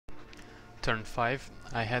Turn 5,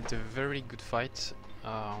 I had a very good fight,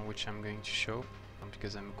 which I'm going to show,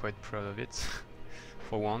 because I'm quite proud of it,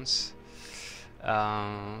 for once.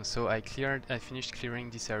 So I finished clearing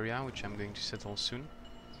this area, which I'm going to settle soon,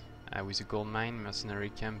 with a gold mine, Mercenary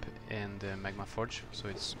Camp, and Magma Forge, so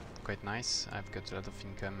it's quite nice. I've got a lot of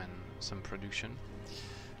income and some production.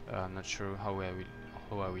 I'm not sure how I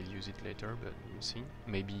will use it later, but we'll see.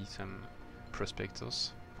 Maybe some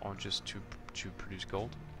prospectors, or just to produce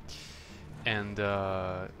gold. And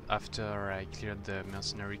after I cleared the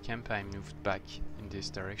Mercenary Camp, I moved back in this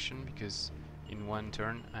direction, because in one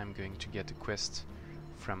turn I'm going to get a quest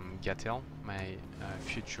from Gatel, my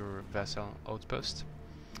future vassal outpost.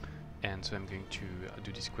 And so I'm going to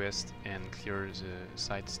do this quest and clear the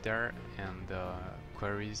sites there and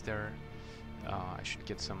quarries there. I should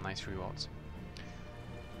get some nice rewards.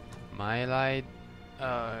 My ally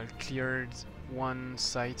cleared one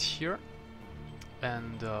site here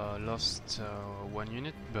and lost one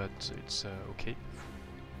unit, but it's okay.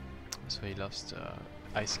 So he lost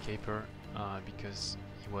Ice Scaper because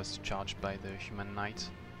he was charged by the human knight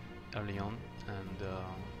early on, and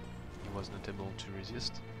he was not able to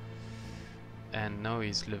resist. And now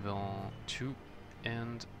he's level 2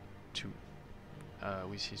 and 2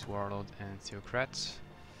 with his warlord and theocrat.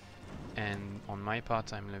 And on my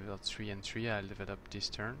part I'm level 3 and 3. I leveled up this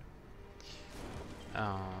turn.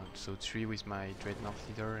 So 3 with my Dreadnought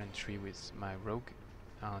leader and 3 with my rogue,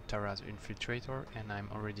 Tara's infiltrator, and I'm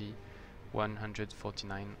already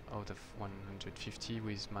 149 out of 150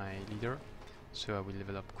 with my leader. So I will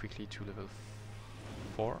level up quickly to level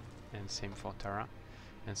 4, and same for Tara.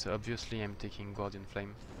 And so obviously I'm taking Guardian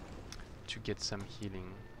Flame to get some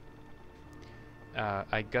healing.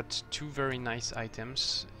 I got 2 very nice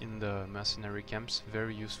items in the Mercenary Camps,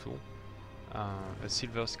 very useful. A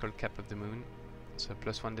Silver Skull Cap of the Moon, so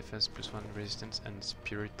 +1 defense, +1 resistance, and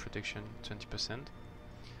Spirit Protection 20%.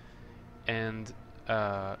 And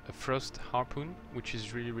a Frost Harpoon, which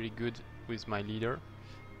is really good with my leader,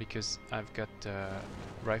 because I've got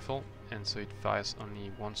rifle, and so it fires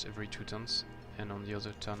only once every 2 turns. And on the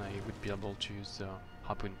other turn I would be able to use the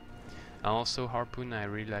harpoon. And also harpoon, I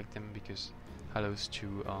really like them because allows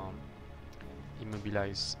to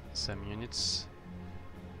immobilize some units,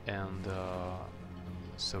 and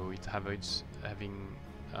so it avoids having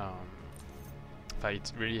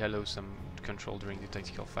it really allows some control during the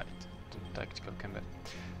tactical fight, the tactical combat.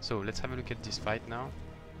 So let's have a look at this fight now.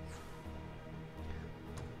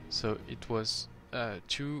 So it was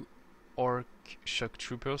 2 orc shock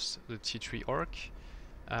troopers, the T3 orc,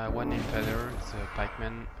 1 impaler, the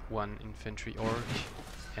pikeman, 1 infantry orc,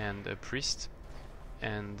 and a priest.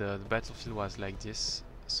 And the battlefield was like this,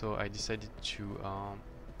 so I decided to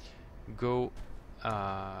go.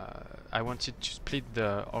 I wanted to split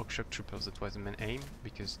the orc shock troopers. That was the main aim,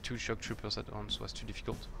 because 2 shock troopers at once was too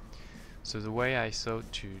difficult. So the way I saw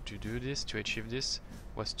to do this, to achieve this,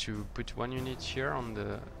 was to put 1 unit here on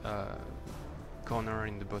the corner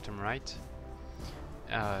in the bottom right,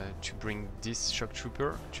 to bring this shock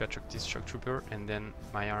trooper, to attract this shock trooper, and then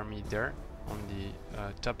my army there on the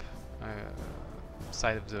top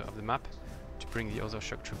side of the map to bring the other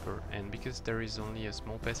shock trooper. And because there is only a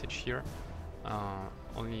small passage here,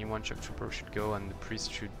 only 1 shock trooper should go, and the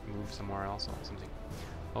priest should move somewhere else or something.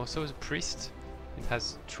 Also the priest, it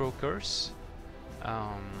has throw curse,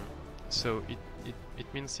 so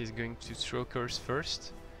it means he's going to throw curse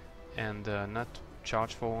first and not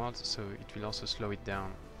charge forward, so it will also slow it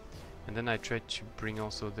down. And then I tried to bring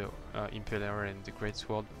also the impaler and the great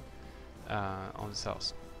sword on the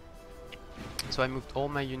south. So I moved all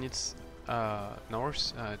my units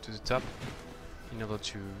north to the top in order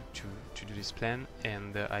to do this plan,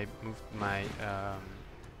 and I moved my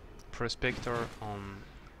prospector on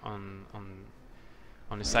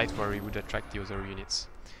a site where he would attract the other units.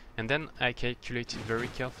 And then I calculated very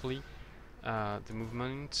carefully the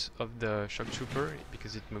movement of the shock trooper,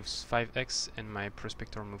 because it moves 5x and my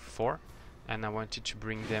prospector moves 4, and I wanted to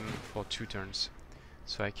bring them for 2 turns.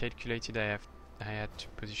 So I calculated I had to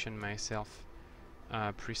position myself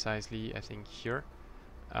precisely, I think here,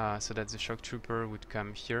 so that the shock trooper would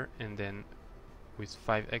come here, and then with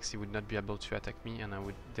 5x he would not be able to attack me, and I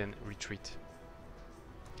would then retreat.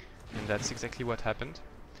 And that's exactly what happened.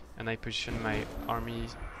 And I positioned my army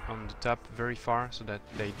on the top very far, so that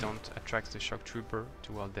they don't attract the shock trooper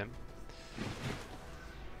toward them.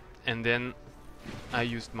 And then I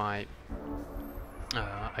used my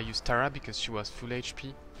Tara, because she was full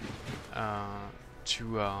HP,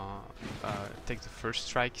 to take the first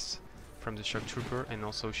strikes from the shock trooper, and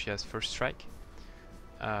also she has first strike,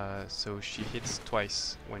 so she hits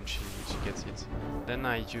twice when she gets hit. Then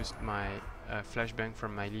I used my flashbang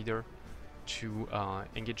from my leader to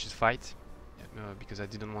engage this fight because I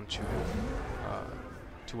didn't want to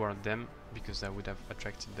toward them because I would have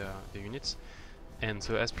attracted the units. And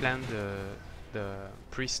so as planned, the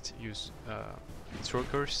priest used throw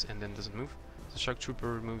curse and then doesn't move. The shock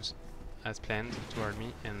trooper moves as planned toward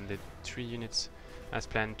me, and the 3 units as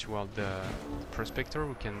planned toward the prospector,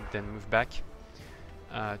 who can then move back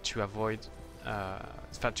to avoid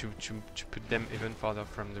to put them even farther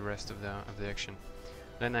from the rest of the action.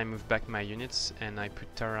 Then I move back my units and I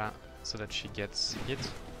put Tara so that she gets hit.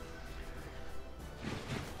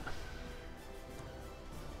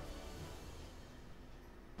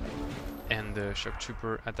 And the shock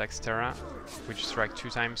trooper attacks Tara, which strikes 2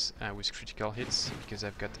 times with critical hits because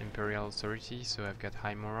I've got Imperial Authority, so I've got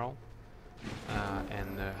high morale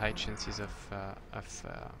and high chances of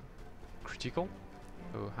critical.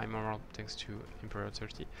 So high morale thanks to Imperial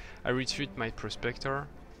Authority. I retreat my Prospector,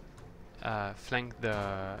 flank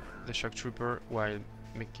the shock trooper while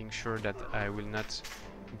making sure that I will not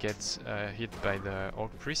get hit by the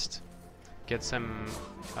Orc Priest. Get some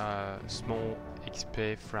small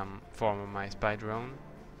XP for my spy drone.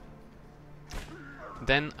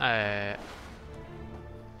 Then I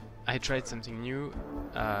tried something new.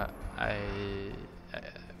 I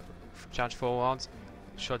charge forward,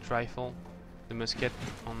 shot rifle, the musket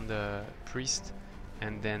on the priest,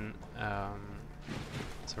 and then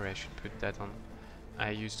sorry, I should put that on. I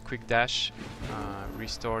used quick dash,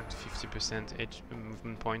 restored 50%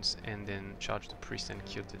 movement points, and then charged the priest and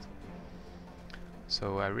killed it.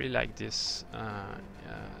 So I really like this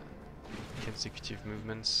consecutive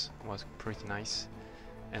movements, was pretty nice.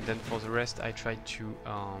 And then for the rest I tried to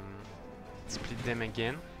split them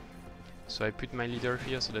again. So I put my leader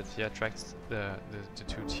here so that he attracts the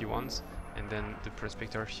 2 T1s, and then the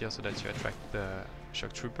prospector here so that you attract the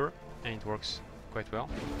shock trooper, and it works quite well.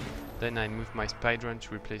 Then I move my spy drone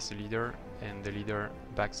to replace the leader, and the leader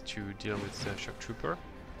backs to deal with the shock trooper.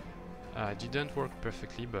 Didn't work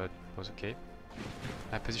perfectly, but was okay.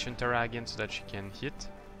 I position Tara again so that she can hit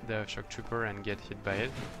the shock trooper and get hit by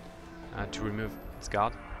it to remove its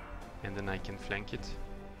guard, and then I can flank it.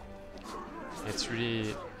 It's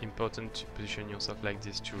really important to position yourself like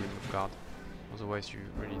this to remove guard, otherwise you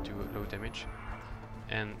really do low damage.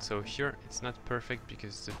 And so here it's not perfect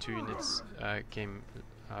because the 2 units came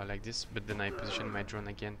like this, but then I position my drone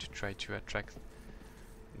again to try to attract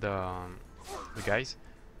the guys.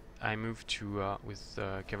 I move to with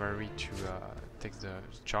cavalry to take the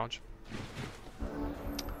charge,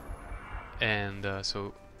 and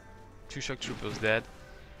so 2 shock troopers dead.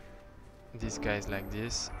 These guys like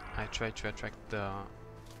this. I try to attract the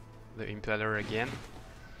Impaler again,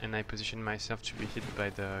 and I position myself to be hit by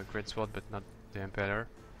the Greatsword but not the Impaler,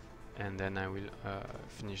 and then I will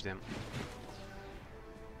finish them.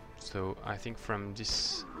 So I think from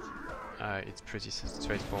this it's pretty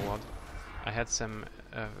straightforward. I had some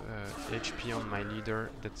HP on my leader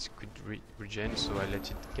that could regen, so I let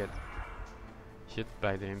it get hit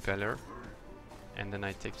by the Impaler, and then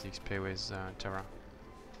I take the XP with Tara.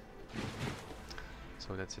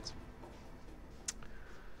 So that's it.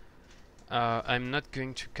 I'm not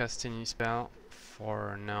going to cast any spell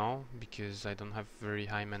for now because I don't have very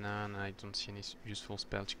high mana and I don't see any useful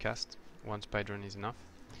spell to cast. 1 spy drone is enough.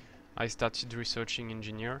 I started researching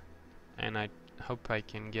engineer, and I hope I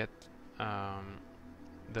can get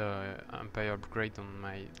the Empire upgrade on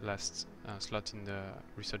my last slot in the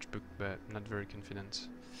research book, but not very confident.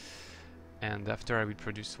 And after I will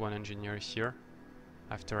produce 1 engineer here,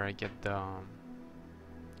 after I get the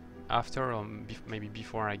maybe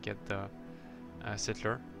before I get the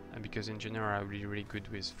settler, because engineer are really good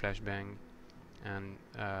with flashbang and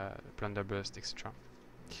plunderburst, etc.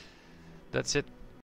 That's it.